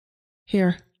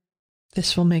 Here,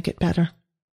 this will make it better.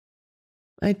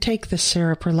 I take the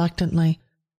syrup reluctantly.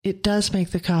 It does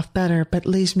make the cough better, but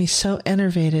leaves me so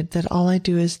enervated that all I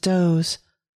do is doze.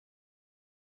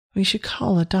 We should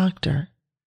call a doctor.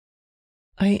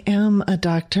 I am a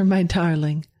doctor, my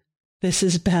darling. This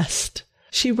is best.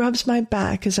 She rubs my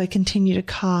back as I continue to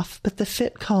cough, but the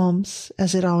fit calms,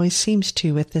 as it always seems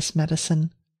to with this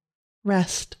medicine.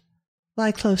 Rest.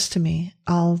 Lie close to me.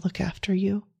 I'll look after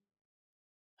you.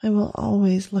 I will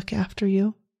always look after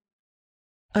you.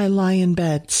 I lie in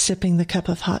bed, sipping the cup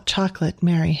of hot chocolate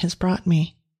Mary has brought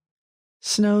me.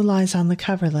 Snow lies on the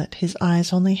coverlet, his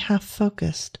eyes only half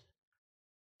focused.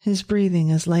 His breathing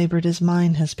as labored as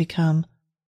mine has become.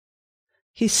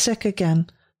 He's sick again,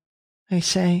 I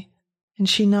say, and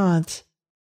she nods.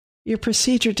 Your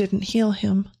procedure didn't heal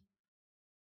him.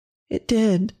 It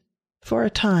did, for a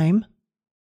time.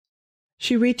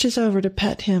 She reaches over to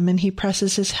pet him, and he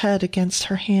presses his head against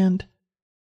her hand.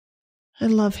 I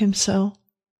love him so.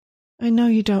 I know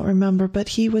you don't remember, but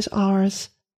he was ours.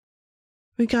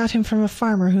 We got him from a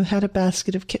farmer who had a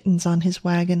basket of kittens on his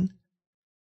wagon.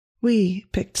 We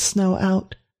picked Snow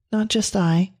out, not just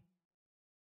I.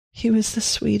 He was the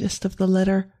sweetest of the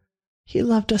litter. He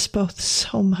loved us both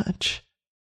so much.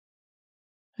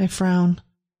 I frown.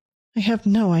 I have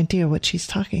no idea what she's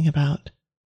talking about.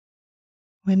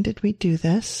 When did we do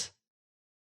this?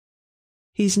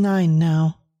 He's 9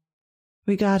 now.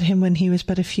 We got him when he was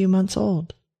but a few months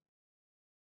old.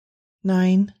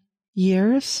 9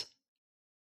 years?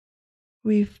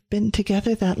 We've been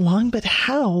together that long, but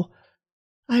how?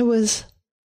 I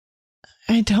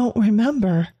don't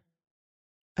remember.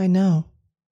 I know.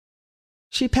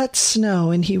 She pets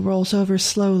Snow, and he rolls over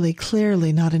slowly,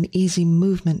 clearly not an easy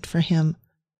movement for him.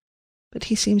 But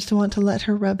he seems to want to let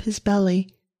her rub his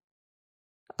belly.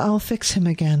 I'll fix him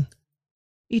again.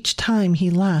 Each time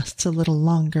he lasts a little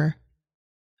longer.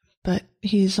 But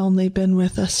he's only been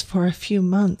with us for a few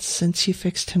months since you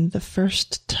fixed him the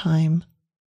first time.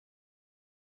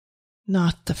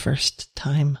 Not the first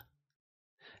time.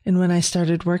 and when I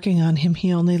started working on him,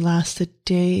 he only lasted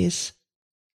days.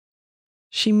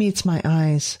 She meets my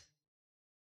eyes.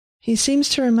 He seems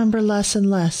to remember less and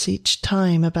less each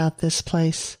time about this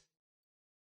place.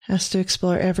 Has to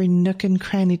explore every nook and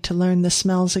cranny to learn the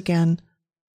smells again.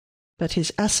 But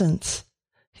his essence,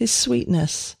 his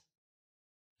sweetness,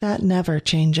 that never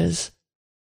changes.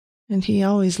 And he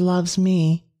always loves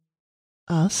me,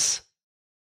 us,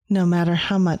 no matter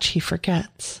how much he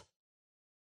forgets.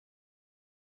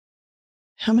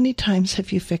 How many times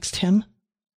have you fixed him?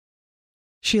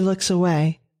 She looks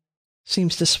away,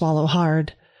 seems to swallow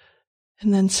hard,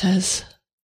 and then says,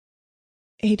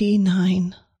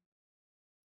 89.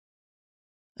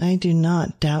 I do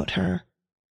not doubt her.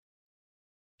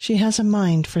 She has a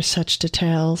mind for such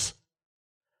details.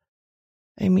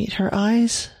 I meet her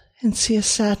eyes and see a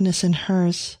sadness in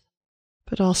hers,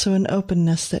 but also an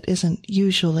openness that isn't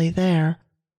usually there.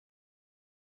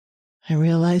 I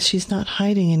realize she's not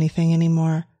hiding anything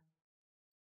anymore,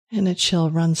 and a chill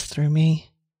runs through me.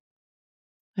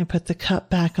 I put the cup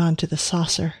back onto the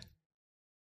saucer.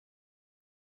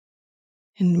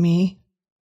 And me?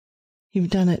 You've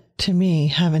done it to me,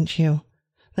 haven't you?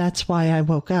 That's why I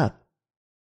woke up,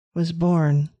 was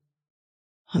born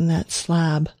on that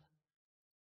slab.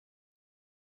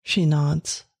 She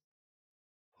nods.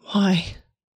 Why?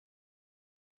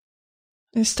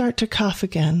 I start to cough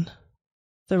again,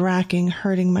 the racking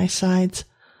hurting my sides,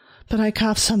 but I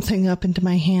cough something up into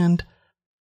my hand.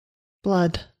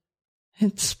 Blood.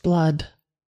 It's blood,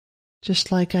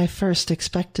 just like I first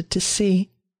expected to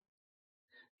see.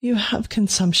 You have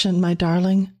consumption, my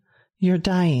darling. You're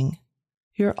dying.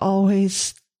 You're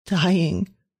always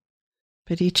dying.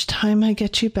 But each time I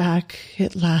get you back,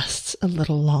 it lasts a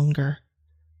little longer,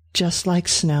 just like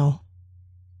snow.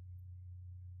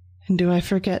 And do I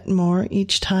forget more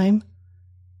each time?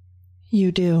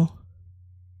 You do.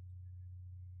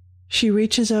 She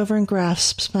reaches over and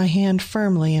grasps my hand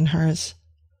firmly in hers.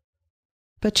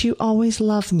 But you always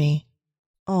love me,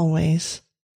 always,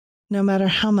 no matter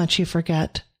how much you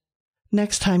forget.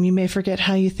 Next time you may forget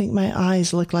how you think my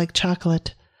eyes look like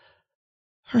chocolate,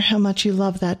 or how much you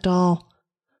love that doll,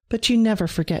 but you never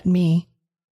forget me,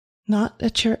 not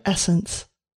at your essence.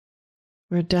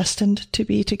 We're destined to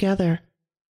be together.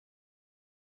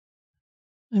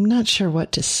 I'm not sure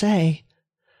what to say.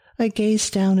 I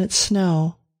gaze down at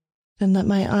snow, then let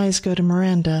my eyes go to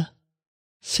Miranda,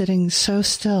 sitting so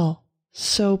still,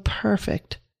 so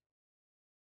perfect,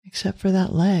 except for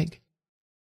that leg,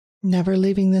 never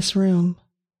leaving this room,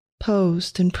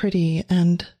 posed and pretty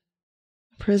and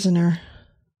a prisoner.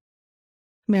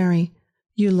 Mary,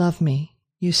 you love me.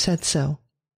 You said so.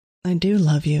 I do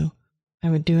love you. I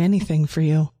would do anything for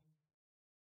you.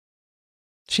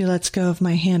 She lets go of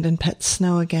my hand and pets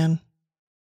Snow again.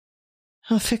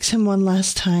 I'll fix him one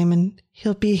last time and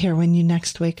he'll be here when you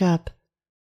next wake up.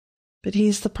 But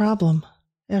he's the problem.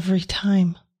 Every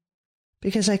time,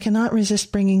 because I cannot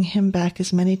resist bringing him back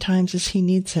as many times as he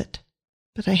needs it.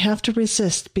 But I have to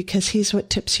resist because he's what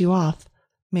tips you off,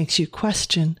 makes you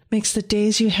question, makes the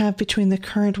days you have between the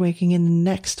current waking and the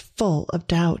next full of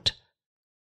doubt.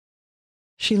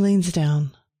 She leans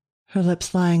down, her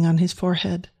lips lying on his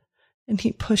forehead, and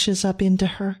he pushes up into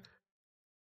her.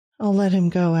 I'll let him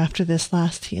go after this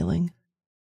last healing,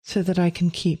 so that I can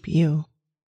keep you.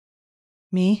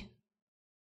 Me?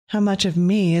 How much of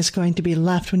me is going to be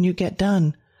left when you get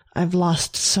done? I've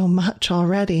lost so much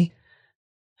already.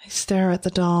 I stare at the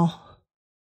doll.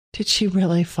 Did she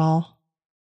really fall?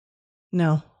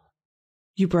 No.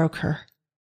 You broke her.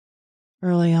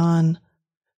 Early on,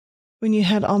 when you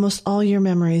had almost all your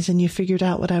memories and you figured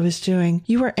out what I was doing,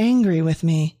 you were angry with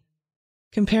me,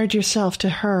 compared yourself to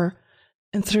her,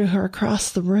 and threw her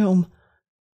across the room.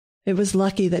 It was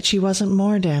lucky that she wasn't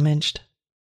more damaged.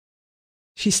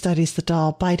 She studies the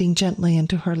doll, biting gently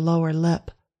into her lower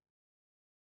lip.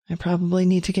 I probably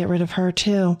need to get rid of her,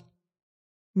 too.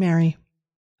 Mary,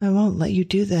 I won't let you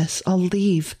do this. I'll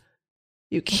leave.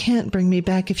 You can't bring me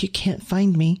back if you can't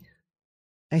find me.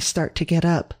 I start to get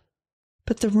up,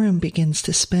 but the room begins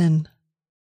to spin.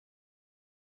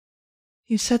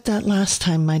 You said that last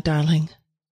time, my darling.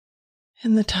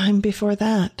 And the time before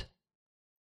that.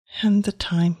 And the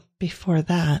time before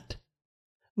that.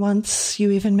 Once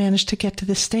you even managed to get to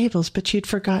the stables, but you'd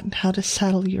forgotten how to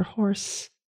saddle your horse.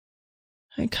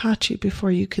 I caught you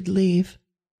before you could leave.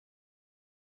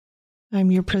 I'm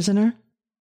your prisoner.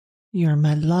 You're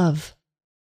my love.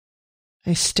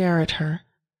 I stare at her.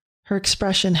 Her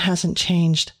expression hasn't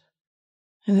changed,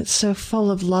 and it's so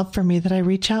full of love for me that I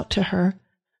reach out to her.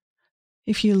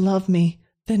 If you love me,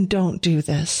 then don't do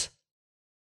this.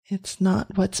 It's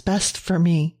not what's best for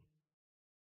me.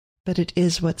 but it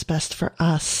is what's best for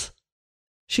us.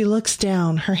 She looks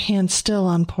down, her hand still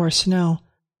on poor Snow.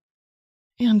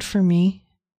 And for me.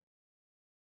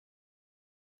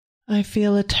 I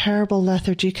feel a terrible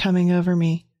lethargy coming over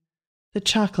me. The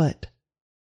chocolate.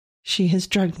 She has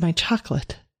drugged my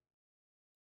chocolate.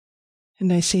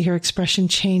 And I see her expression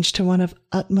change to one of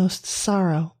utmost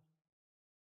sorrow.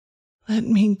 Let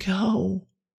me go,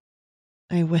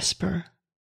 I whisper.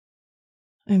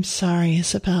 I'm sorry,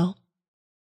 Isabel,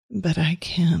 but I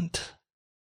can't.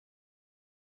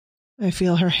 I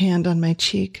feel her hand on my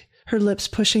cheek, her lips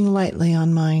pushing lightly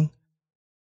on mine.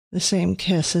 The same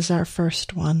kiss as our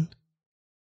first one.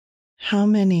 How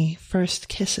many first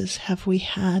kisses have we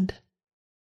had?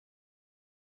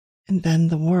 And then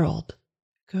the world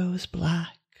goes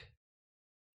black.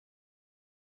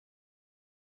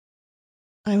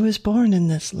 I was born in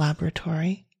this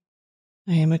laboratory.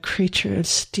 I am a creature of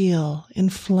steel in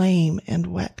flame and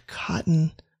wet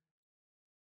cotton.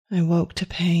 I woke to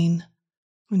pain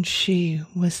when she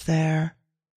was there.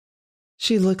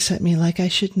 She looks at me like I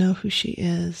should know who she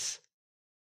is.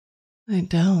 I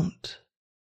don't.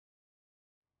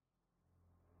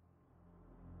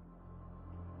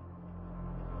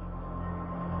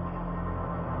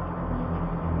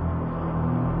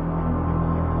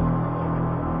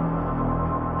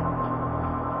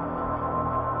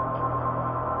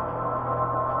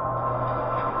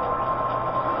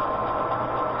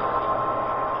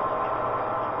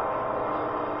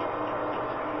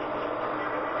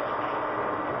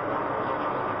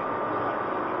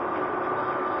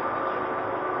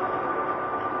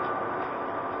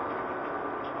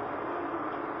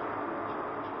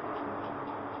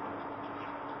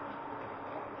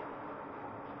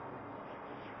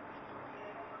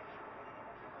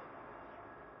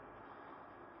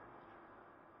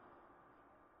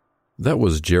 That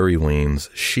was Gerri Leen's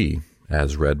She,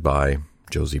 as read by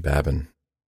Josie Babin.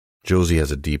 Josie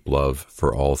has a deep love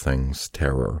for all things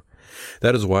terror.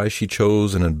 That is why she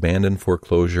chose an abandoned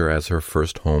foreclosure as her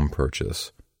first home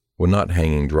purchase. When not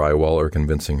hanging drywall or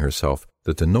convincing herself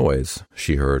that the noise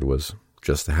she heard was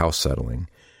just the house settling,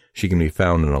 she can be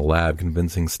found in a lab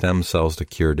convincing stem cells to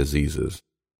cure diseases.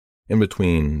 In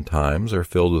between times are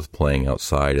filled with playing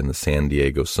outside in the San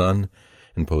Diego sun,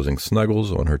 imposing snuggles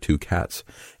on her 2 cats,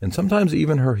 and sometimes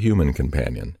even her human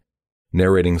companion.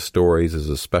 Narrating stories is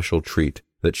a special treat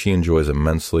that she enjoys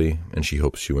immensely, and she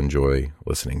hopes you enjoy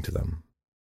listening to them.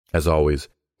 As always,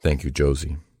 thank you,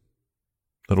 Josie.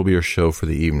 That'll be our show for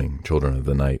the evening, Children of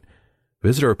the Night.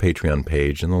 Visit our Patreon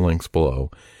page in the links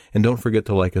below, and don't forget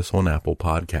to like us on Apple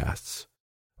Podcasts.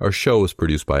 Our show is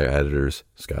produced by our editors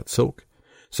Scott Silk,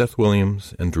 Seth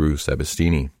Williams, and Drew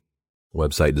Sebastini.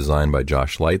 Website designed by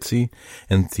Josh Lightsey,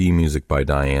 and theme music by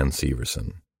Diane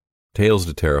Severson. Tales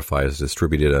to Terrify is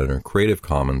distributed under Creative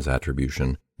Commons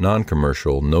Attribution,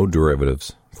 Non-Commercial, No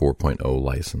Derivatives 4.0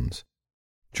 license.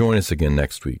 Join us again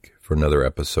next week for another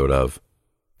episode of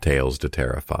Tales to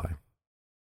Terrify.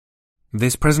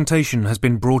 This presentation has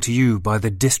been brought to you by the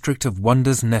District of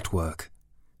Wonders Network,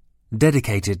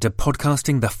 dedicated to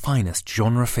podcasting the finest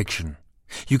genre fiction.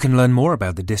 You can learn more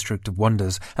about the District of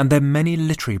Wonders and their many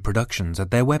literary productions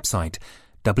at their website,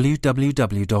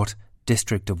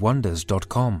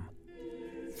 www.districtofwonders.com.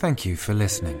 Thank you for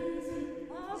listening.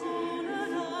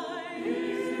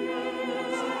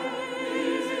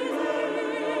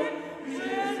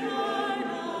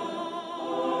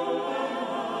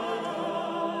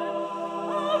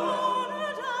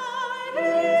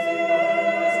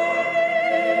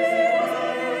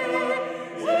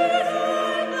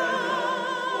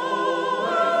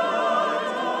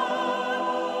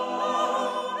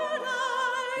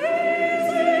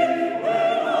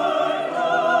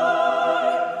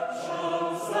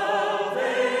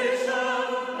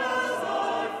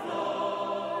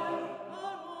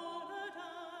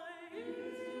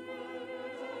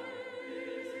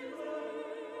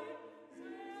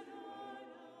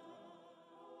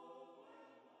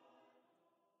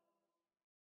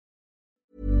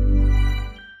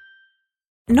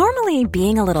 Normally,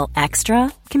 being a little extra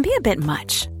can be a bit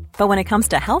much, but when it comes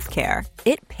to healthcare,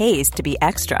 it pays to be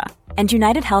extra. And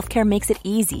United Healthcare makes it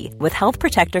easy with Health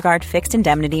Protector Guard fixed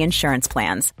indemnity insurance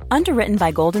plans. Underwritten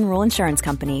by Golden Rule Insurance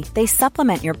Company, they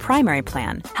supplement your primary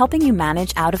plan, helping you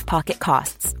manage out-of-pocket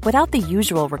costs without the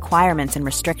usual requirements and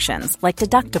restrictions like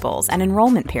deductibles and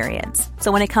enrollment periods. So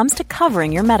when it comes to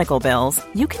covering your medical bills,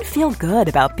 you can feel good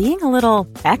about being a little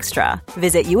extra.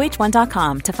 Visit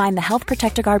UH1.com to find the Health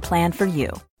Protector Guard plan for you.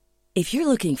 If you're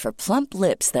looking for plump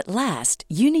lips that last,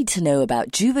 you need to know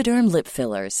about Juvederm lip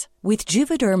fillers. With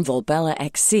Juvederm Volbella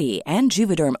XC and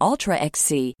Juvederm Ultra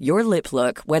XC, your lip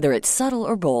look, whether it's subtle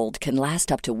or bold, can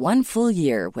last up to 1 full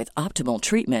year with optimal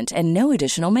treatment and no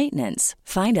additional maintenance.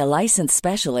 Find a licensed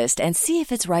specialist and see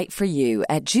if it's right for you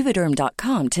at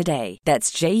Juvederm.com today.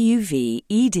 That's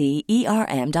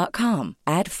JUVEDERM.com.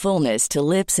 Add fullness to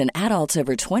lips and adults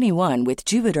over 21 with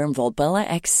Juvederm Volbella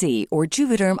XC or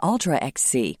Juvederm Ultra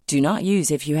XC. Do not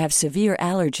use if you have severe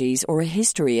allergies or a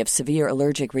history of severe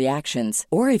allergic reactions,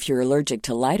 or if you're allergic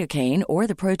to lidocaine or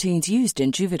the proteins used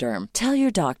in Juvederm. Tell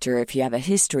your doctor if you have a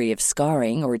history of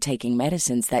scarring or taking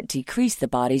medicines that decrease the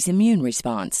body's immune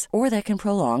response or that can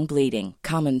prolong bleeding.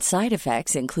 Common side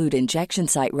effects include injection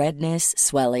site redness,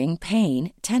 swelling,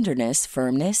 pain, tenderness,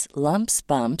 firmness, lumps,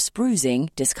 bumps, bruising,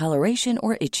 discoloration,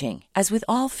 or itching. As with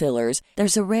all fillers,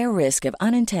 there's a rare risk of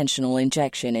unintentional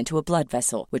injection into a blood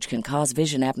vessel, which can cause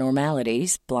vision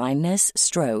abnormalities, blindness,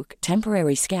 stroke,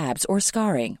 temporary scabs, or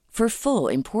scarring. For full,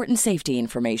 important safety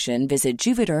information, visit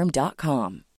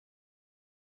Juvederm.com.